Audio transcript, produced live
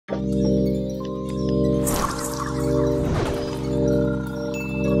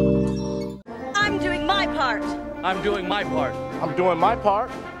I'm doing my part. I'm doing my part.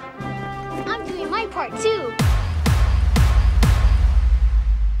 I'm doing my part, too.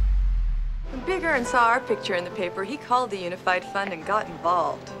 When Big Ern saw our picture in the paper, he called the Unified Fund and got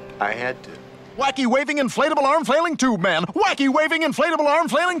involved. I had to. Wacky waving inflatable arm flailing tube man. Wacky waving inflatable arm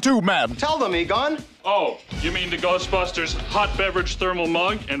flailing tube man. Tell them, Egon. Oh, you mean the Ghostbusters hot beverage thermal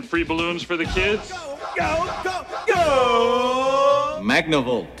mug and free balloons for the kids? Go!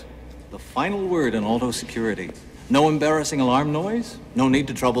 Magnavolt, the final word in auto security. No embarrassing alarm noise, no need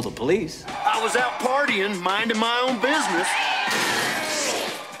to trouble the police. I was out partying, minding my own business.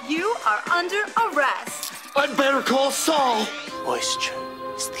 You are under arrest. I'd better call Saul. Moisture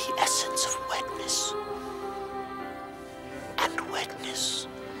is the essence of wetness. And wetness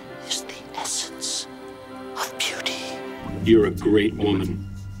is the essence of beauty. You're a great woman.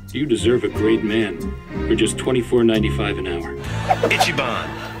 You deserve a great man for just $24.95 an hour. Ichiban,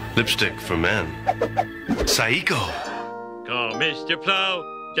 lipstick for men. Saiko. Call Mr. Plow.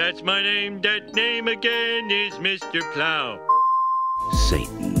 That's my name. That name again is Mr. Plow.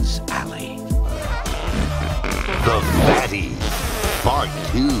 Satan's Alley. The Fatty, Part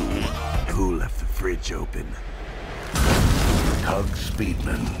 2. Who left the fridge open? Tug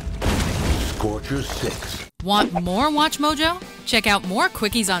Speedman. Scorcher 6. Want more Watch Mojo? Check out more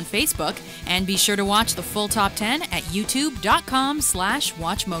Quickies on Facebook and be sure to watch the full top 10 at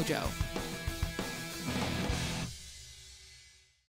youtube.com/WatchMojo.